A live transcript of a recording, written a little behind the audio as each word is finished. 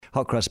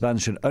hot crust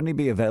buns should only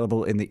be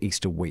available in the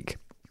Easter week.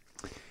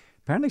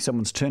 Apparently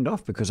someone's turned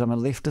off because I'm a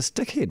leftist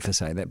dickhead for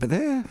saying that, but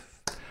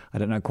I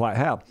don't know quite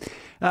how.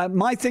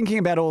 My thinking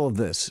about all of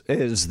this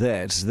is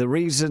that the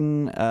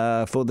reason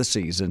for the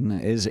season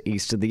is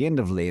Easter, the end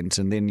of Lent,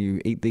 and then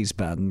you eat these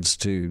buns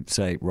to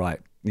say, right,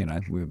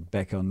 we're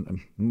back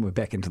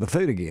into the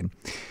food again.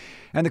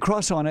 And the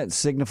cross on it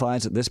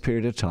signifies that this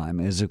period of time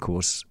is, of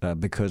course,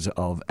 because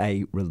of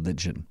a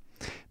religion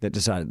that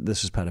decided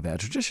this was part of our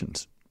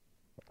traditions.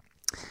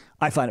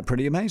 I find it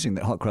pretty amazing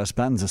that hot crust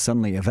buns are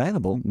suddenly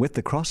available with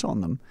the cross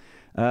on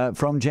them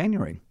from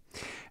January.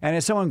 And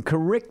as someone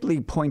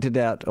correctly pointed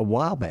out a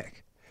while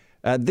back,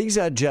 these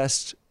are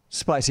just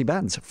spicy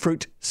buns,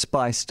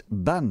 fruit-spiced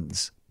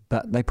buns,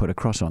 but they put a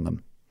cross on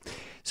them.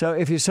 So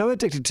if you're so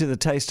addicted to the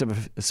taste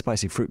of a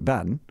spicy fruit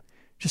bun,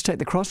 just take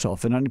the cross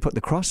off and only put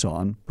the cross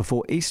on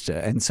before Easter.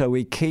 And so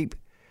we keep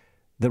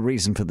the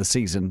reason for the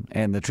season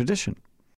and the tradition.